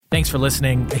Thanks for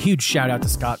listening. A huge shout out to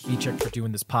Scott Beechuk for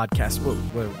doing this podcast.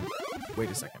 Whoa. Wait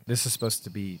a second. This is supposed to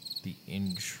be the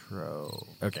intro.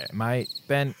 Okay,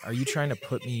 Ben, are you trying to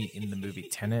put me in the movie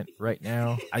Tenet right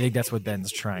now? I think that's what Ben's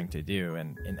trying to do.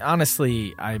 And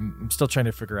honestly, I'm still trying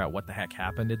to figure out what the heck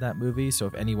happened in that movie. So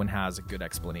if anyone has a good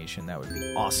explanation, that would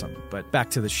be awesome. But back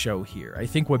to the show here. I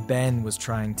think what Ben was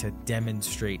trying to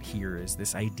demonstrate here is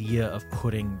this idea of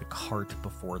putting the cart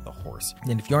before the horse.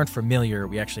 And if you aren't familiar,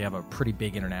 we actually have a pretty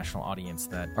big international audience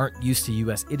that aren't used to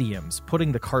US idioms.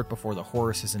 Putting the cart before the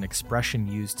horse is an expression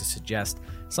used to suggest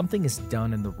something is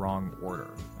done in the wrong order,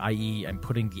 i.e. I'm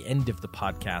putting the end of the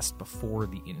podcast before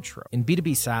the intro. In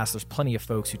B2B SaaS, there's plenty of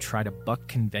folks who try to buck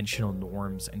conventional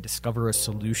norms and discover a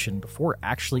solution before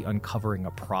actually uncovering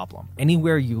a problem.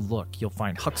 Anywhere you look, you'll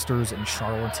find hucksters and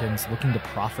charlatans looking to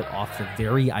profit off the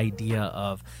very idea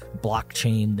of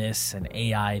blockchain this and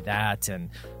AI that, and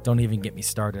don't even get me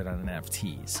started on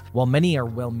NFTs. While many are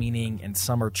well-meaning and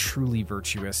some are truly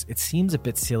virtuous, it seems a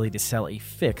bit silly to sell a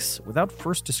fix without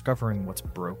first discovering what's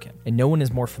broken. And no one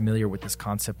is more familiar with this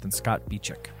concept than Scott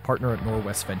Beechuk, partner at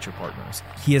Norwest Venture Partners.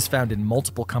 He has founded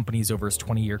multiple companies over his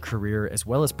 20-year career, as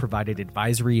well as provided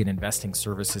advisory and investing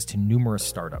services to numerous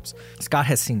startups. Scott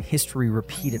has seen history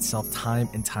repeat itself time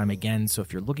and time again, so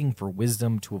if you're looking for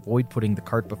wisdom to avoid putting the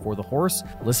cart before the horse,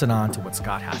 listen on to what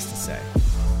Scott has to say.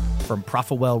 From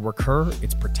Profitwell Recur,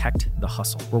 it's Protect the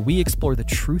Hustle, where we explore the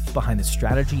truth behind the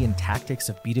strategy and tactics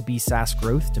of B2B SaaS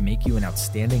growth to make you an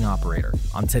outstanding operator.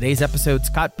 On today's episode,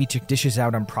 Scott Beechuk dishes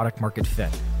out on product market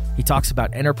fit. He talks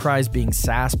about enterprise being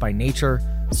SaaS by nature,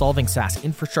 solving SaaS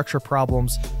infrastructure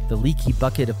problems, the leaky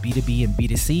bucket of B2B and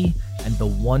B2C, and the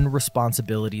one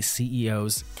responsibility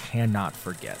CEOs cannot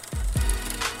forget.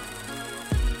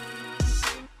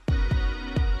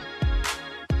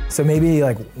 So maybe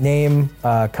like name,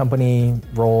 company,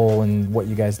 role, and what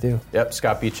you guys do. Yep,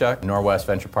 Scott Beechuk, Norwest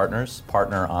Venture Partners,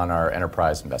 partner on our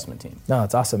enterprise investment team. No,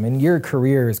 it's awesome. And your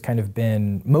career has kind of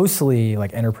been mostly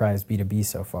like enterprise B2B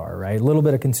so far, right? A little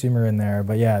bit of consumer in there,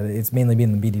 but yeah, it's mainly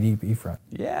been the B2B front.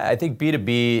 Yeah, I think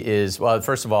B2B is, well,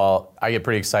 first of all, I get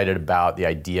pretty excited about the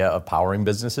idea of powering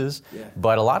businesses,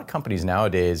 but a lot of companies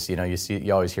nowadays, you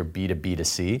always hear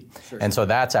B2B2C. Sure. And so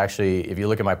that's actually, if you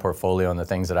look at my portfolio and the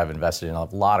things that I've invested in, a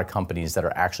lot of companies that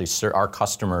are actually our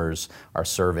customers are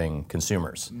serving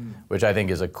consumers, which I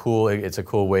think is a cool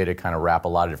way to kind of wrap a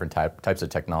lot of different types of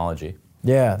technology.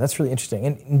 Yeah, that's really interesting.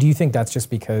 And do you think that's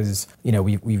just because,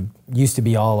 we used to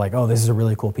be all like, oh, this is a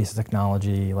really cool piece of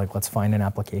technology, like let's find an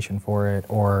application for it,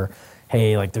 or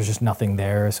hey, like there's just nothing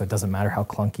there, so it doesn't matter how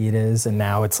clunky it is. And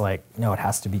now it's like, no, it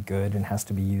has to be good and has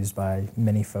to be used by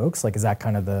many folks. Like, is that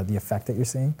kind of the effect that you're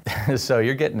seeing? So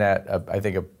you're getting at, I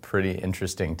think, a pretty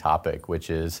interesting topic, which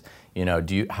is,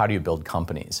 how do you build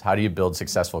companies? How do you build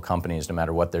successful companies no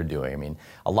matter what they're doing? I mean,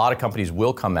 a lot of companies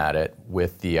will come at it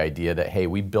with the idea that, hey,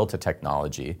 we built a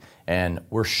technology and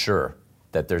we're sure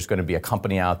that there's going to be a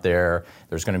company out there,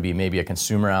 there's going to be maybe a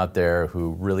consumer out there who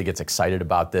really gets excited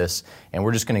about this, and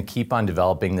we're just going to keep on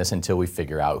developing this until we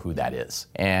figure out who that is.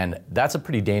 And that's a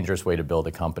pretty dangerous way to build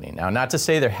a company. Now, not to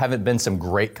say there haven't been some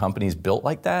great companies built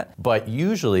like that, but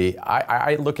usually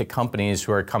I look at companies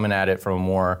who are coming at it from a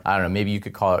more, I don't know, maybe you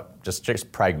could call it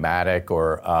just pragmatic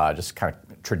or just kind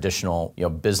of traditional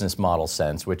business model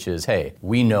sense, which is, hey,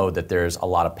 we know that there's a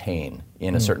lot of pain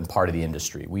in a certain part of the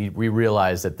industry. We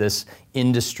realize that this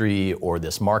industry or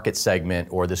this market segment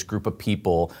or this group of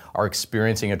people are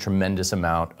experiencing a tremendous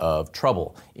amount of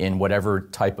trouble in whatever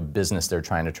type of business they're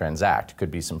trying to transact. It could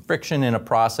be some friction in a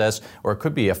process, or it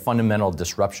could be a fundamental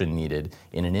disruption needed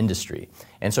in an industry.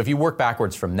 And so if you work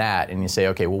backwards from that and you say,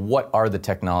 okay, well, what are the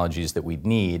technologies that we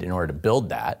need in order to build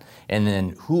that? And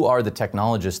then who are the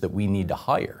technologists that we need to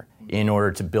hire in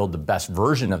order to build the best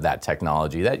version of that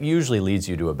technology? That usually leads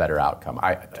you to a better outcome,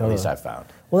 at least I've found.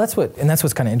 Well, that's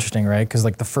what's kind of interesting, right? Because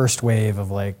like the first wave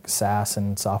of like SaaS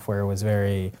and software was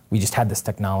we just had this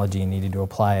technology and needed to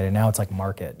apply it, and now it's like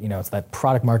market. It's that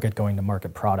product market going to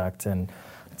market product, and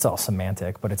it's all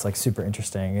semantic, but it's like super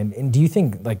interesting. And do you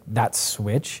think like that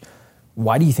switch?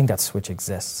 Why do you think that switch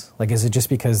exists? Like, is it just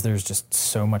because there's just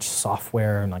so much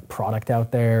software and like product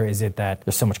out there? Is it that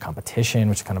there's so much competition,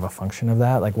 which is kind of a function of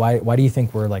that? Like, why do you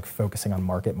think we're like focusing on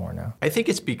market more now? I think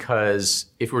it's because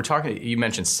if we're talking, you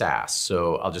mentioned SaaS,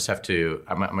 so I'll just have to,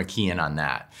 I'm gonna key in on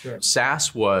that. Sure.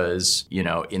 SaaS was, in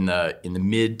the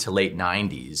mid to late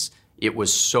 90s, it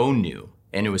was so new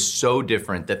and it was so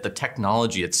different that the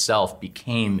technology itself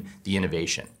became the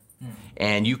innovation.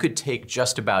 And you could take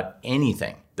just about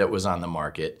anything that was on the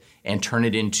market and turn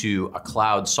it into a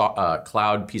cloud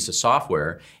piece of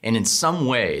software, and in some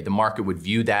way the market would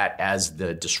view that as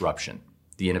the disruption,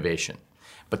 the innovation.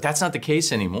 But that's not the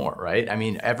case anymore, right? I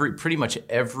mean, pretty much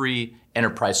every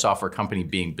enterprise software company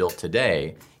being built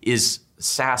today is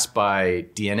SaaS by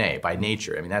DNA, by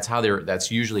nature. I mean,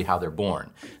 that's usually how they're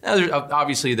born. Now,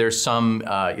 obviously, there's some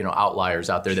outliers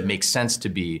out there that make sense to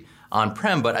be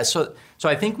on-prem, but so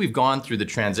I think we've gone through the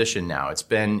transition now. It's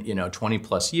been 20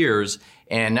 plus years,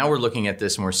 and now we're looking at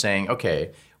this and we're saying,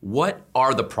 okay, what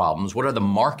are the problems? What are the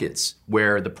markets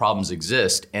where the problems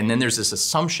exist? And then there's this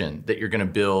assumption that you're going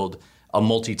to build a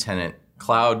multi-tenant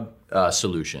cloud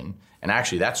solution. And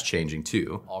actually, that's changing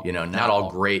too. Not all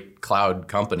great cloud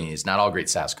companies, not all great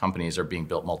SaaS companies are being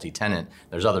built multi-tenant.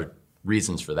 There's other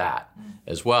reasons for that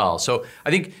as well. So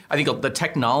I think the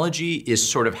technology is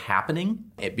sort of happening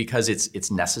because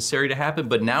it's necessary to happen.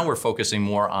 But now we're focusing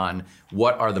more on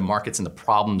what are the markets and the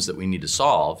problems that we need to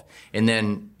solve, and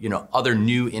then other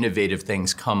new innovative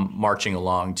things come marching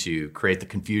along to create the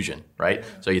confusion, right?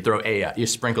 So you throw AI, you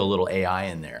sprinkle a little AI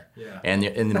in there, and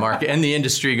the market and the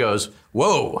industry goes,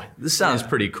 "Whoa, this sounds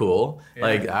pretty cool."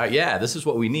 This is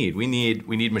what we need. We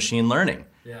need machine learning.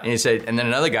 Yeah. And he said, and then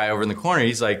another guy over in the corner,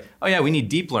 he's like, "Oh yeah, we need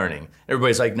deep learning."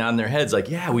 Everybody's like nodding their heads, like,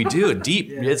 "Yeah, we do.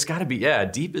 Deep, it's got to be. Yeah,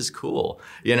 deep is cool,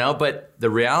 But the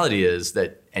reality is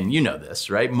that, and you know this,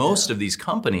 right? Most of these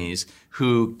companies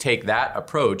who take that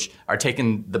approach are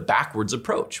taking the backwards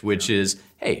approach, which is,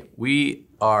 hey, we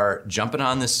are jumping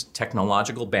on this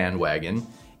technological bandwagon.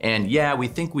 And yeah, we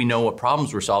think we know what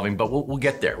problems we're solving, but we'll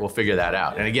get there. We'll figure that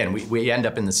out. And again, we end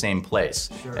up in the same place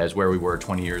as where we were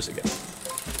 20 years ago.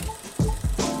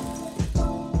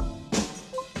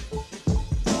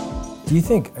 Do you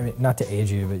think, I mean, not to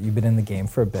age you, but you've been in the game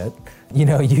for a bit.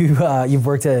 You've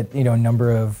worked at a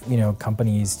number of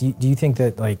companies. Do you think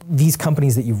that these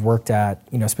companies that you've worked at,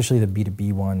 especially the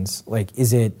B2B ones,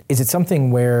 is it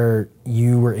something where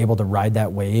you were able to ride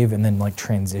that wave and then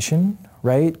transition,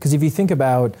 right? Because if you think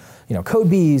about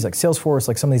Codebees,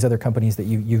 Salesforce, some of these other companies that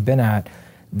you've been at,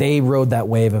 they rode that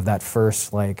wave of that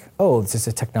first it's just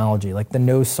a technology. The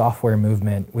no software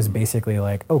movement was basically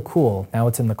oh cool, now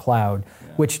it's in the cloud,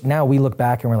 which now we look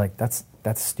back and we're like, that's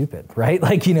stupid, right?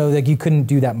 You couldn't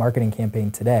do that marketing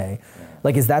campaign today.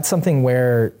 Is that something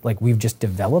where we've just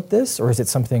developed this, or is it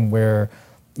something where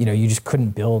you just couldn't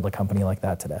build a company like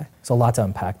that today? So a lot to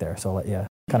unpack there. So I'll let you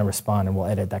kind of respond, and we'll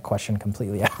edit that question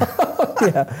completely out.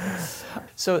 Yeah.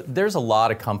 So there's a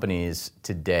lot of companies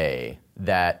today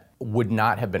that would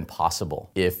not have been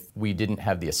possible if we didn't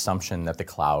have the assumption that the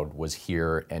cloud was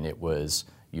here and it was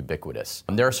ubiquitous.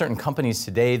 There are certain companies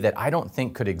today that I don't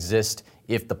think could exist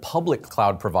if the public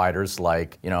cloud providers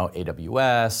like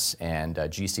AWS and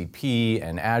GCP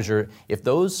and Azure, if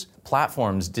those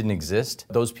platforms didn't exist,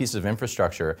 those pieces of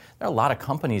infrastructure, there are a lot of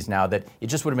companies now that it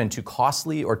just would have been too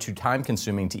costly or too time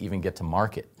consuming to even get to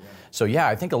market. So yeah,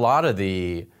 I think a lot of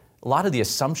the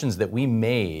assumptions that we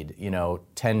made,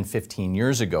 10, 15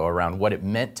 years ago around what it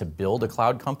meant to build a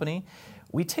cloud company,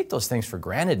 we take those things for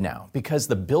granted now because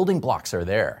the building blocks are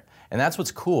there. And that's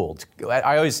what's cool.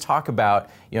 I always talk about,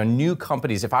 new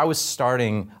companies. If I was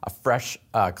starting a fresh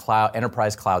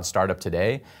enterprise cloud startup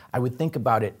today, I would think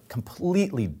about it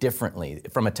completely differently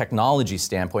from a technology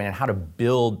standpoint and how to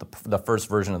build the first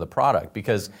version of the product.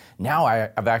 Because now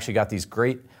I've actually got these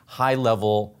great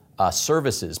high-level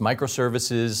services,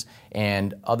 microservices,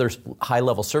 and other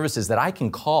high-level services that I can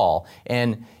call.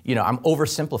 And I'm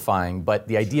oversimplifying, but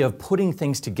the idea of putting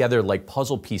things together like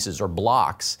puzzle pieces or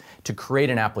blocks to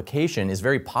create an application is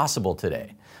very possible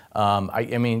today.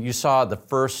 I mean, you saw the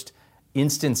first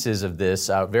instances of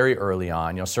this very early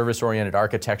on, service-oriented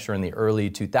architecture in the early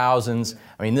 2000s.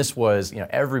 I mean, this was,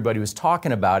 everybody was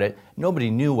talking about it. Nobody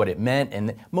knew what it meant,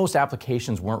 and most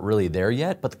applications weren't really there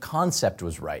yet, but the concept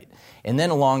was right. And then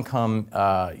along come,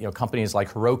 companies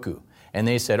like Heroku, and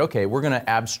they said, okay, we're going to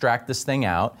abstract this thing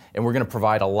out, and we're going to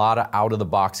provide a lot of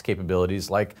out-of-the-box capabilities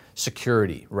like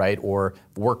security, right, or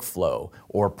workflow,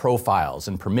 or profiles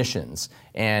and permissions.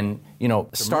 And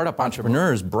startup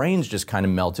entrepreneurs' brains just kind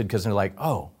of melted because they're like,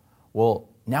 oh, well,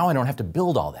 now I don't have to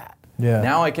build all that. Yeah.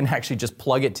 Now I can actually just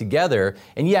plug it together.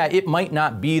 And yeah, it might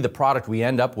not be the product we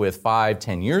end up with 5,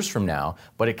 10 years from now,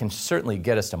 but it can certainly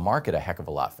get us to market a heck of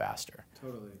a lot faster.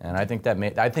 Totally. And I think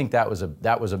that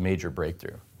was a major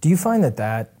breakthrough. Do you find that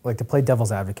to play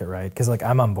devil's advocate, right? Because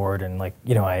I'm on board and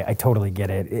I totally get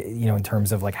it, in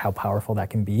terms of how powerful that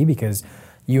can be, because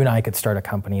you and I could start a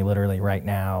company literally right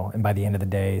now, and by the end of the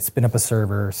day, spin up a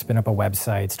server, spin up a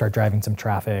website, start driving some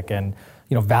traffic, and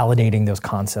validating those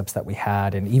concepts that we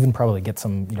had, and even probably get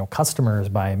some, customers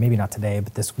by maybe not today,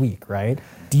 but this week, right?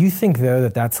 Do you think though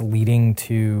that that's leading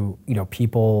to,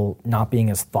 people not being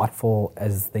as thoughtful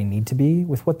as they need to be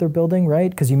with what they're building, right?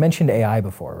 Because you mentioned AI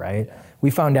before, right? Yeah. We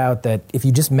found out that if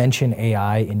you just mention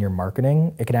AI in your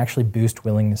marketing, it can actually boost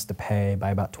willingness to pay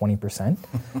by about 20%.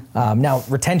 Now,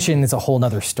 retention is a whole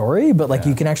nother story, but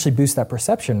you can actually boost that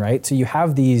perception, right? So you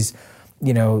have these,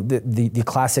 the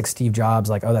classic Steve Jobs,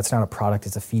 oh, that's not a product,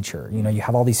 it's a feature. You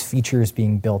have all these features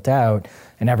being built out,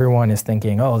 and everyone is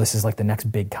thinking, oh, this is the next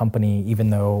big company,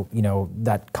 even though,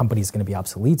 that company is going to be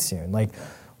obsolete soon.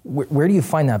 Where do you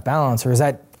find that balance, or is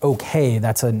that okay?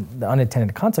 That's an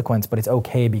unintended consequence, but it's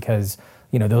okay because,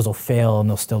 those will fail and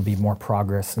there'll still be more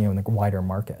progress, in the wider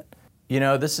market.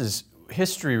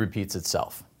 History repeats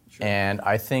itself. Sure. And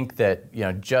I think that,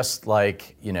 just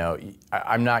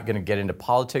I'm not going to get into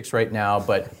politics right now,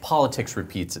 but politics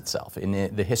repeats itself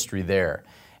in the history there.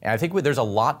 And I think there's a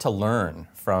lot to learn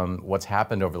from what's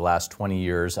happened over the last 20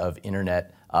 years of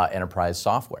internet enterprise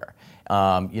software.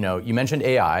 You mentioned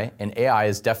AI, and AI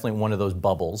is definitely one of those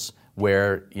bubbles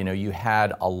where, you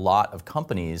had a lot of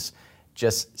companies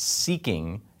just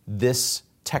seeking this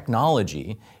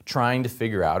technology, trying to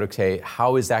figure out, okay,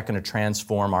 how is that going to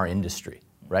transform our industry?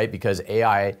 Right? Because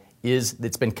AI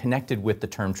it's been connected with the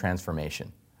term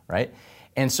transformation, right?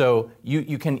 And so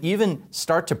you can even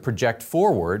start to project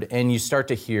forward, and you start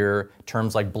to hear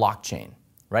terms like blockchain,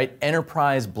 right?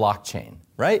 Enterprise blockchain,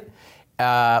 right?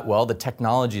 Well, the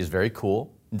technology is very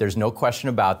cool. There's no question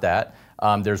about that.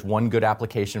 There's one good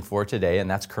application for it today,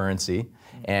 and that's currency.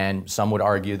 And some would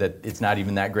argue that it's not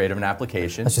even that great of an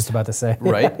application. I was just about to say.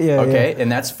 Right? Yeah, okay, yeah.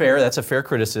 And that's fair. That's a fair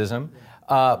criticism.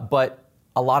 But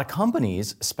a lot of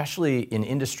companies, especially in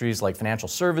industries like financial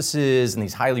services and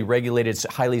these highly regulated,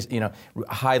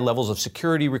 high levels of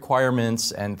security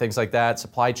requirements and things like that,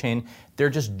 supply chain, they're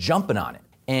just jumping on it.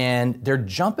 And they're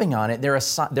jumping on it.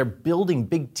 They're building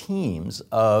big teams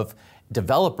of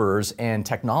developers and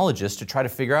technologists to try to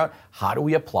figure out, how do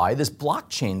we apply this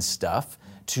blockchain stuff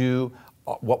to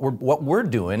what we're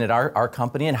doing at our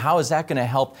company, and how is that going to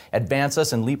help advance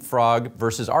us and leapfrog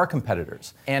versus our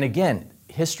competitors? And again,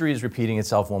 history is repeating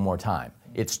itself one more time.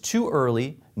 It's too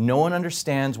early. No one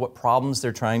understands what problems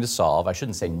they're trying to solve. I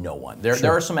shouldn't say no one.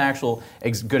 There are some actual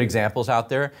good examples out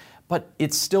there, but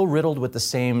it's still riddled with the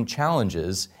same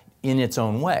challenges in its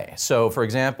own way. So, for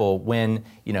example, when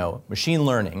machine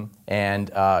learning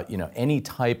and any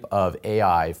type of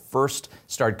AI first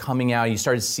started coming out, you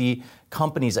started to see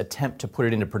companies attempt to put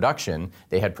it into production.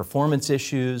 They had performance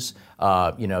issues.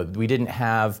 We didn't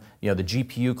have the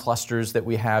GPU clusters that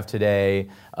we have today.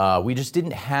 We just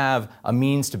didn't have a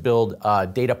means to build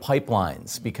data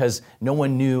pipelines because no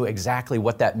one knew exactly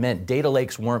what that meant. Data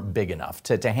lakes weren't big enough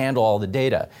to handle all the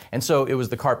data. And so it was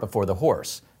the cart before the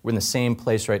horse. We're in the same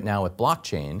place right now with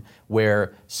blockchain,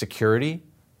 where security,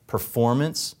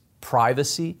 performance,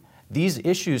 privacy, these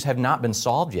issues have not been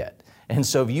solved yet. And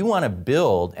so if you want to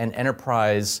build an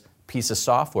enterprise piece of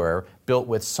software built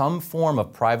with some form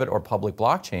of private or public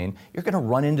blockchain, you're going to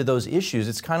run into those issues.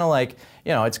 It's kind of like,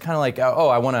 oh,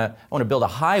 I want to build a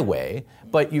highway,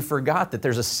 but you forgot that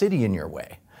there's a city in your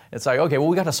way. It's like, okay, well,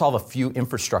 we got to solve a few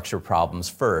infrastructure problems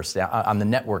first on the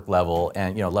network level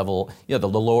and the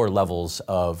lower levels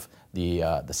of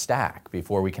the stack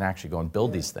before we can actually go and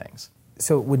build these things.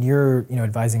 So when you're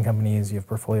advising companies, you have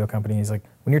portfolio companies, when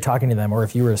you're talking to them, or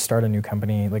if you were to start a new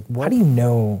company, how do you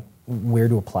know where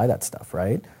to apply that stuff,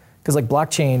 right? Because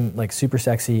blockchain, super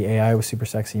sexy, AI was super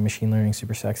sexy, machine learning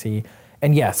super sexy,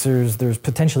 and yes, there's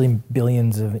potentially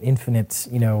billions of infinite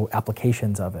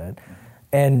applications of it,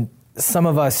 and some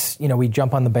of us, we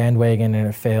jump on the bandwagon and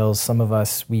it fails. Some of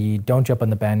us, we don't jump on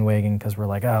the bandwagon because we're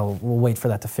like, oh, we'll wait for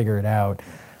that to figure it out.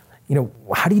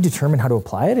 How do you determine how to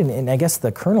apply it? And I guess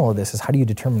the kernel of this is, how do you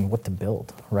determine what to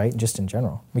build, right? Just in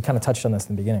general. We kind of touched on this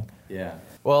in the beginning. Yeah.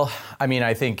 Well,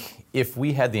 I think if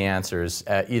we had the answers,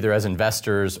 either as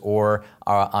investors or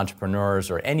entrepreneurs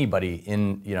or anybody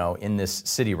in this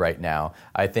city right now,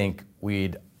 I think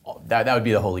that would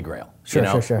be the holy grail. Sure.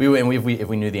 If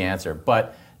we knew the answer.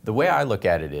 But the way I look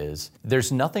at it is,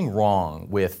 there's nothing wrong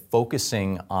with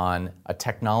focusing on a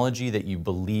technology that you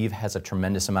believe has a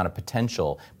tremendous amount of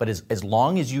potential, but as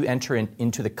long as you enter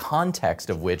into the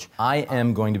context of which I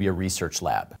am going to be a research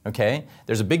lab, okay?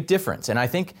 There's a big difference, and I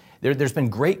think there's been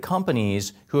great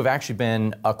companies who have actually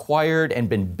been acquired and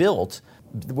been built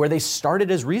where they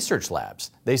started as research labs.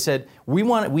 They said, we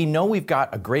know we've got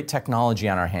a great technology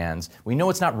on our hands, we know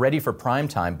it's not ready for prime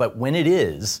time, but when it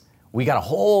is, we got a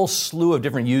whole slew of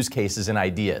different use cases and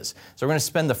ideas. So we're going to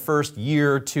spend the first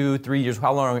year, 2, 3 years,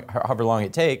 however long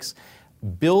it takes,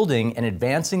 building and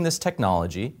advancing this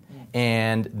technology,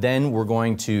 and then we're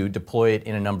going to deploy it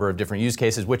in a number of different use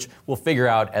cases, which we'll figure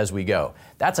out as we go.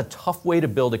 That's a tough way to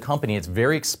build a company. It's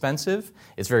very expensive,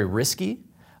 it's very risky,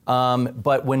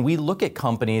 but when we look at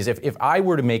companies, if I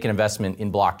were to make an investment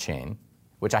in blockchain,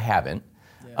 which I haven't,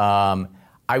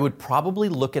 I would probably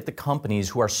look at the companies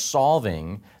who are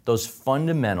solving those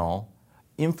fundamental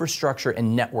infrastructure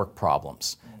and network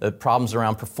problems. The problems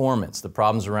around performance, the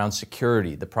problems around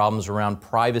security, the problems around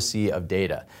privacy of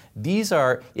data. These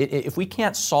are, if we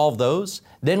can't solve those,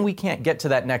 then we can't get to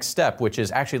that next step, which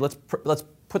is actually let's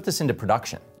put this into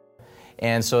production.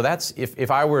 And so that's, if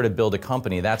I were to build a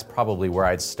company, that's probably where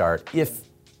I'd start if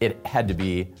it had to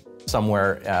be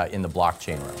somewhere in the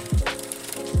blockchain realm.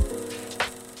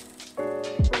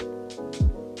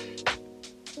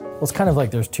 Well, it's kind of like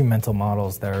there's two mental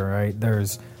models there, right?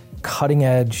 There's cutting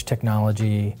edge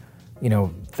technology,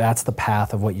 that's the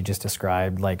path of what you just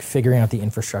described, like figuring out the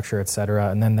infrastructure, et cetera.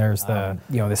 And then there's the,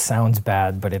 this sounds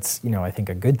bad, but it's, I think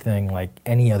a good thing, like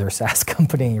any other SaaS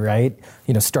company, right?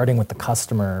 Starting with the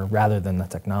customer rather than the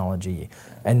technology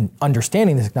and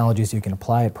understanding the technology so you can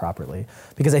apply it properly.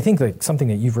 Because I think that something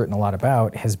that you've written a lot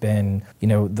about has been,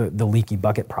 the leaky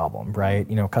bucket problem, right?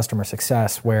 Customer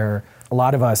success, where a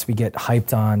lot of us, we get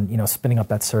hyped on, spinning up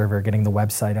that server, getting the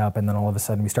website up, and then all of a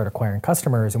sudden we start acquiring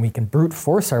customers and we can brute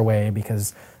force our way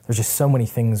because there's just so many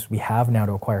things we have now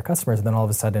to acquire customers, and then all of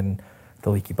a sudden the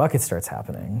leaky bucket starts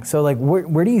happening. So like,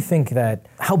 where do you think that,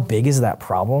 how big is that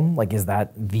problem? Like, is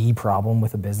that the problem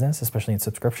with a business, especially in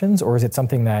subscriptions? Or is it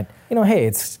something that, hey,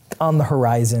 it's on the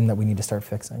horizon that we need to start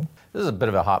fixing? This is a bit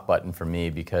of a hot button for me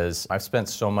because I've spent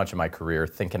so much of my career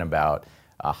thinking about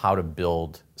how to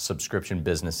build subscription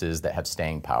businesses that have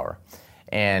staying power.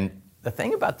 And the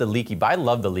thing about I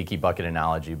love the leaky bucket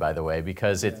analogy, by the way,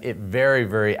 because it very,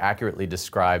 very accurately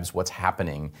describes what's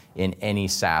happening in any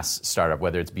SaaS startup,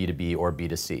 whether it's B2B or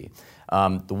B2C.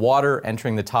 The water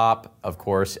entering the top, of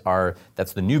course,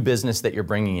 that's the new business that you're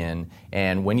bringing in.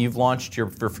 And when you've launched your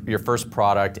first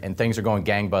product and things are going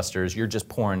gangbusters, you're just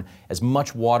pouring as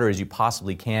much water as you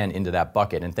possibly can into that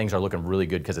bucket, and things are looking really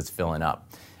good because it's filling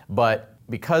up. But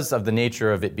because of the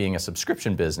nature of it being a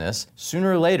subscription business,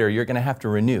 sooner or later you're going to have to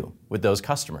renew with those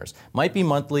customers. Might be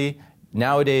monthly.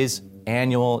 Nowadays,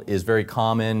 annual is very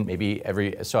common. Maybe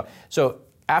so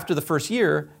after the first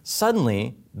year,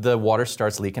 suddenly the water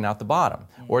starts leaking out the bottom,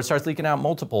 or it starts leaking out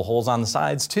multiple holes on the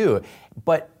sides too.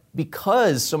 But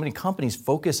because so many companies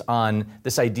focus on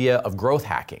this idea of growth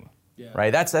hacking,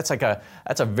 right? That's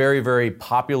a very, very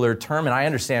popular term, and I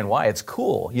understand why. It's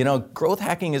cool. Growth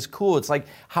hacking is cool. It's like,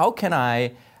 how can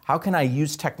I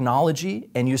use technology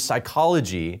and use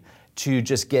psychology to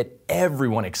just get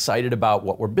everyone excited about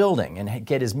what we're building and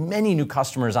get as many new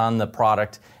customers on the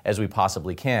product as we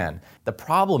possibly can? The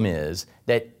problem is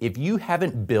that if you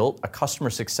haven't built a customer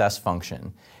success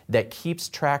function that keeps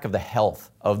track of the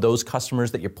health of those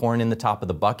customers that you're pouring in the top of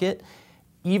the bucket,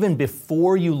 even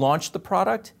before you launch the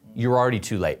product, you're already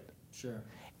too late. Sure.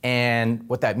 And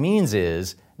what that means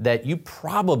is that you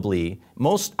probably,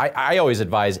 I always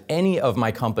advise any of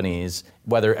my companies,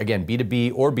 whether again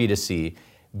B2B or B2C,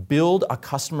 build a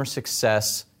customer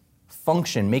success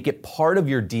function, make it part of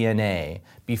your DNA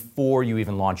before you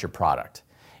even launch your product.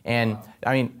 And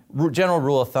I mean, general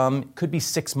rule of thumb, could be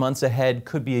 6 months ahead,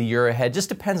 could be a year ahead, just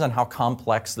depends on how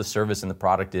complex the service and the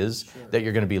product is that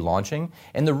you're going to be launching.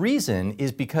 And the reason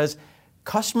is because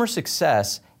customer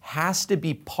success has to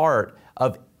be part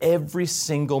of every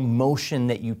single motion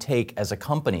that you take as a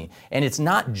company. And it's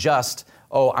not just,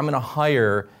 I'm going to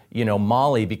hire,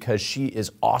 Molly because she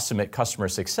is awesome at customer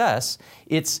success.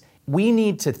 We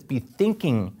need to be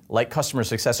thinking like customer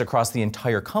success across the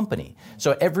entire company.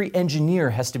 So every engineer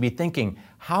has to be thinking,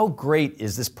 how great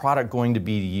is this product going to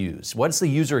be to use? What's the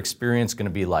user experience going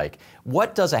to be like?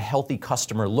 What does a healthy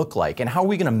customer look like? And how are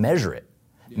we going to measure it?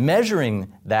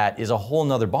 Measuring that is a whole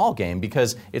nother ballgame,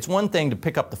 because it's one thing to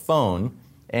pick up the phone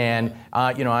and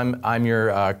I'm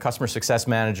your customer success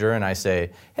manager, and I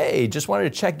say, hey, just wanted to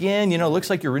check in. Looks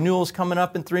like your renewal's coming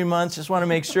up in 3 months. Just want to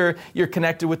make sure you're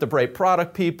connected with the right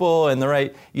product people and the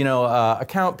right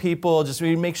account people. Just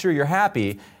make sure you're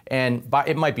happy. And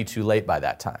it might be too late by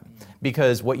that time,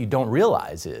 because what you don't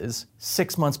realize is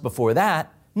 6 months before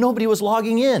that, nobody was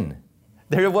logging in.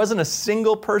 There wasn't a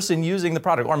single person using the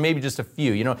product, or maybe just a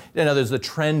few. In other words, the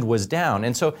trend was down.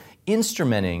 And so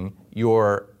instrumenting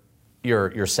your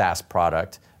SaaS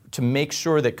product to make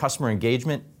sure that customer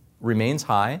engagement remains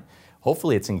high,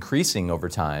 hopefully it's increasing over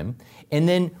time, and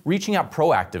then reaching out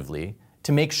proactively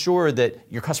to make sure that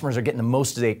your customers are getting the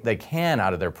most they can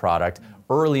out of their product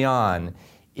early on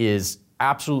is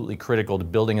absolutely critical to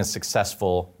building a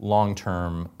successful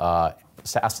long-term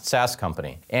SaaS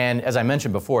company. And as I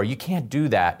mentioned before, you can't do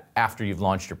that after you've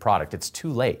launched your product. It's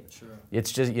too late. Sure.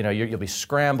 It's just, you'll be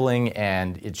scrambling,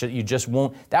 and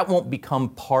that won't become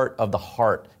part of the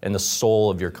heart and the soul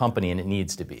of your company, and it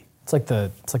needs to be. It's like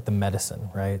the medicine,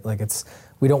 right? Like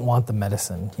we don't want the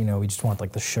medicine, we just want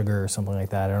like the sugar or something like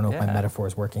that. I don't know if my metaphor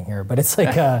is working here, but it's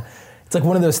like it's like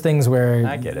one of those things where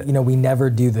I get it. We never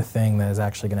do the thing that is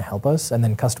actually going to help us, and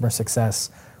then customer success,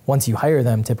 once you hire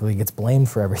them, typically gets blamed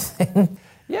for everything.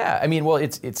 Yeah, I mean, well,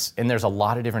 it's and there's a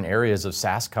lot of different areas of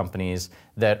SaaS companies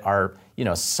that are,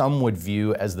 some would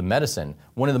view as the medicine.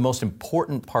 One of the most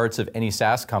important parts of any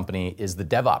SaaS company is the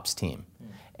DevOps team.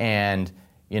 And,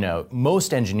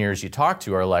 most engineers you talk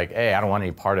to are like, hey, I don't want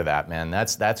any part of that, man.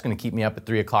 That's going to keep me up at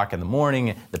 3 o'clock in the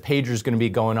morning. The pager's going to be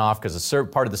going off because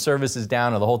part of the service is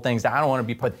down or the whole thing's down. I don't want to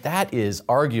be. But that is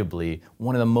arguably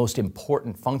one of the most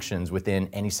important functions within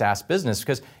any SaaS business,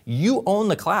 because you own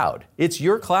the cloud. It's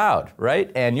your cloud, right?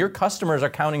 And your customers are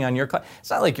counting on your cloud.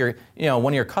 It's not like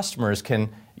one of your customers can,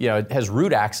 has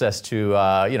root access to,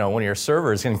 one of your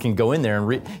servers and can go in there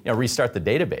and restart the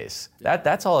database.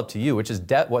 That's all up to you, which is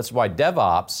why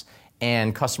DevOps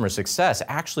and customer success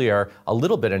actually are a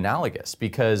little bit analogous,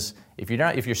 because if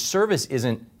your service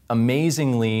isn't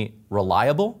amazingly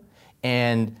reliable,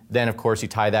 and then of course you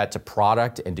tie that to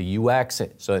product and to UX,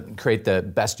 so it create the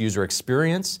best user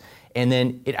experience, and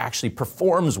then it actually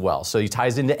performs well, so it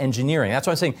ties into engineering. That's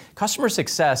why I'm saying customer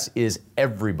success is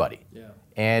everybody. Yeah.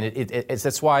 And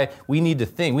that's why we need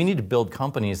to build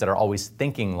companies that are always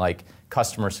thinking like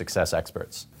customer success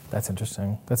experts. That's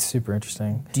interesting. That's super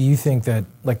interesting. Do you think that,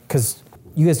 because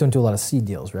you guys don't do a lot of seed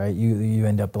deals, right? You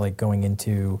end up going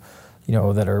into,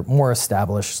 that are more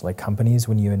established companies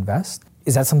when you invest.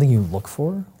 Is that something you look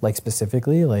for,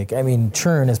 specifically?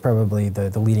 Churn is probably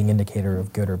the leading indicator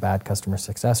of good or bad customer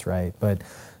success, right? But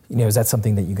is that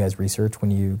something that you guys research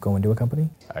when you go into a company?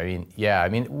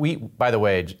 By the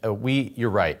way, you're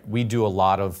right. We do a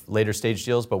lot of later stage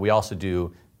deals, but we also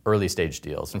do early stage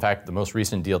deals. In fact, the most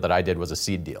recent deal that I did was a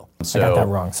seed deal. So, I got that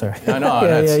wrong, sorry. No,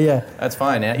 that's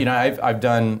fine. I've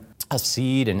done a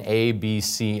seed, an A, B,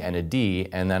 C, and a D,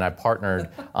 and then I partnered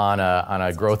on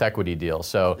a growth equity deal.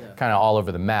 So kind of all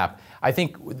over the map. I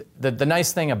think the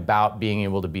nice thing about being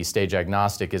able to be stage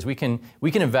agnostic is we can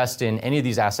invest in any of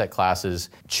these asset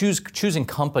classes, choosing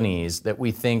companies that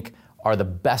we think are the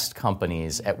best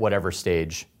companies at whatever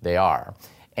stage they are.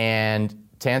 And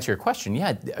to answer your question,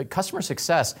 customer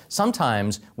success,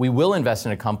 sometimes we will invest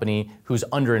in a company who's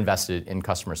underinvested in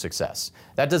customer success.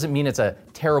 That doesn't mean it's a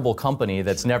terrible company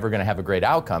that's never going to have a great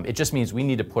outcome. It just means we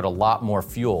need to put a lot more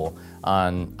fuel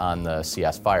on the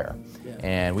CS fire,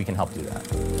 and we can help do that.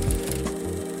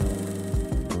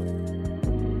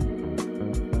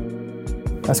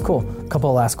 That's cool. A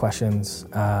couple of last questions.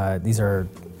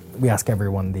 We ask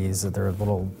everyone these. They're a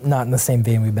little not in the same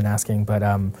vein we've been asking, but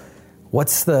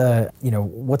what's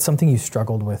something you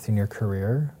struggled with in your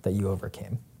career that you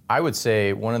overcame? I would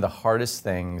say one of the hardest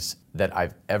things that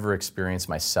I've ever experienced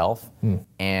myself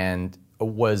and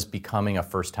was becoming a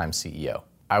first-time CEO.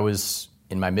 I was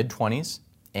in my mid-20s,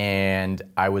 and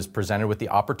I was presented with the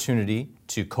opportunity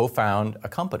to co-found a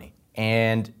company.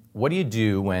 And what do you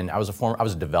do when I was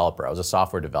a developer, I was a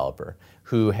software developer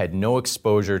who had no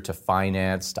exposure to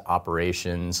finance, to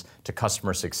operations, to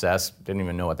customer success, didn't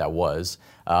even know what that was,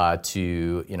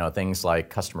 to things like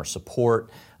customer support.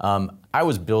 I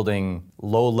was building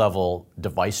low-level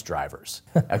device drivers,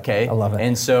 okay? I love it.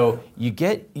 And so you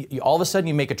all of a sudden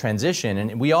you make a transition,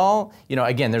 and we all,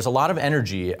 again, there's a lot of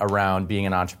energy around being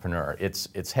an entrepreneur.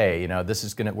 It's hey,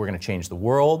 we're gonna change the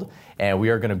world, and we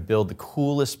are gonna build the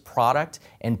coolest product,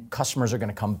 and customers are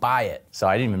gonna come buy it. So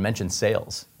I didn't even mention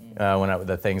sales,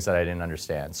 the things that I didn't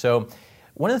understand. So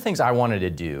one of the things I wanted to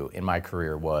do in my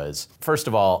career was, first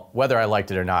of all, whether I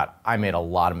liked it or not, I made a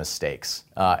lot of mistakes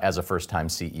as a first-time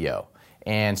CEO.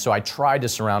 And so I tried to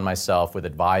surround myself with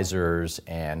advisors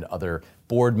and other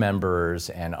board members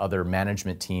and other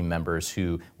management team members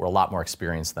who were a lot more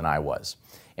experienced than I was.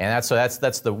 And that's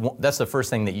the first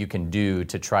thing that you can do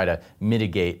to try to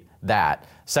mitigate that.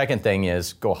 Second thing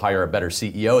is go hire a better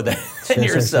CEO than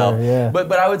yourself. Sure, yeah.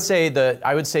 But I would say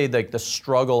the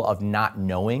struggle of not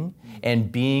knowing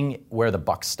and being where the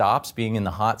buck stops, being in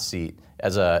the hot seat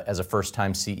as a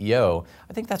first-time CEO,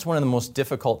 I think that's one of the most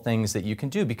difficult things that you can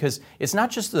do, because it's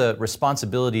not just the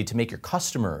responsibility to make your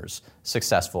customers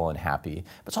successful and happy,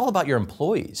 but it's all about your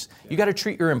employees. You got to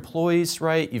treat your employees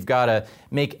right. You've got to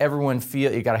make everyone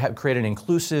feel. You got to create an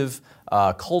inclusive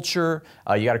culture.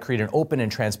 You got to create an open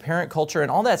and transparent culture,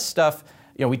 and all that stuff.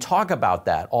 We talk about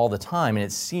that all the time, and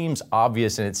it seems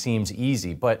obvious and it seems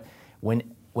easy, but when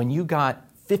you got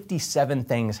 57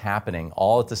 things happening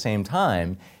all at the same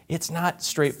time, it's not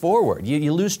straightforward.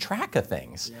 You lose track of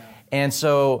things. Yeah. And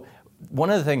so one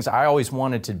of the things I always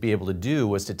wanted to be able to do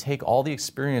was to take all the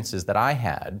experiences that I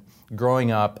had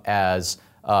growing up as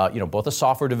both a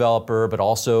software developer, but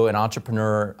also an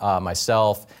entrepreneur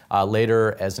myself,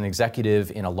 later as an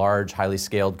executive in a large, highly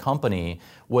scaled company,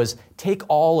 was take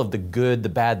all of the good, the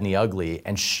bad, and the ugly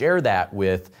and share that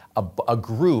with a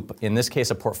group, in this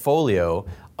case a portfolio,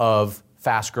 of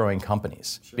fast-growing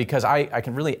companies. Sure. Because I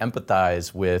can really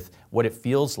empathize with what it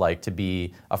feels like to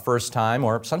be a first-time,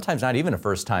 or sometimes not even a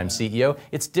first-time CEO.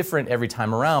 It's different every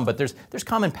time around, but there's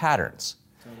common patterns.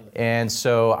 And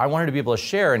so I wanted to be able to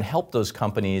share and help those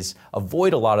companies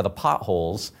avoid a lot of the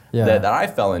potholes that I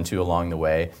fell into along the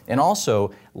way, and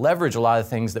also leverage a lot of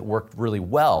things that worked really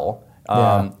well.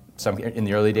 Some in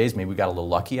the early days, maybe we got a little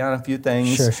lucky on a few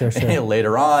things. Sure.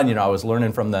 Later on, I was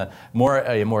learning from the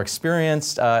more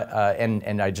experienced,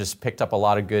 and I just picked up a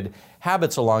lot of good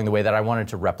habits along the way that I wanted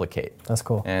to replicate. That's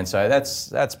cool. And so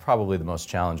that's probably the most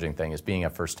challenging thing, is being a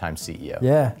first-time CEO.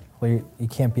 Yeah. Well, you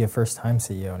can't be a first-time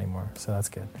CEO anymore, so that's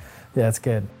good. Yeah, that's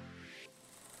good.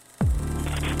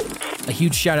 A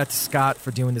huge shout out to Scott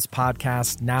for doing this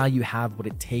podcast. Now you have what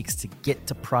it takes to get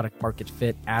to product market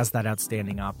fit as that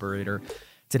outstanding operator.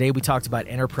 Today we talked about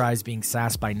enterprise being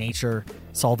SaaS by nature,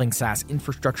 solving SaaS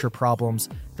infrastructure problems,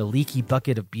 the leaky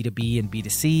bucket of B2B and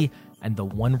B2C, and the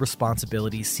one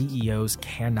responsibility CEOs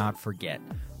cannot forget.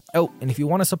 Oh, and if you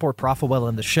want to support ProfitWell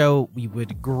and the show, we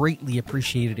would greatly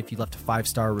appreciate it if you left a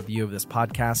 5-star review of this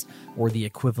podcast or the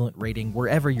equivalent rating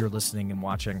wherever you're listening and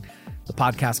watching. The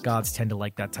podcast gods tend to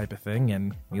like that type of thing,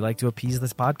 and we like to appease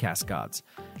this podcast gods.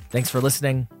 Thanks for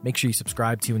listening. Make sure you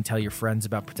subscribe to and tell your friends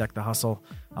about Protect the Hustle,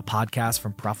 a podcast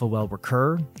from ProfitWell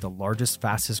Recur, the largest,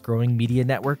 fastest growing media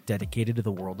network dedicated to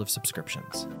the world of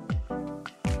subscriptions.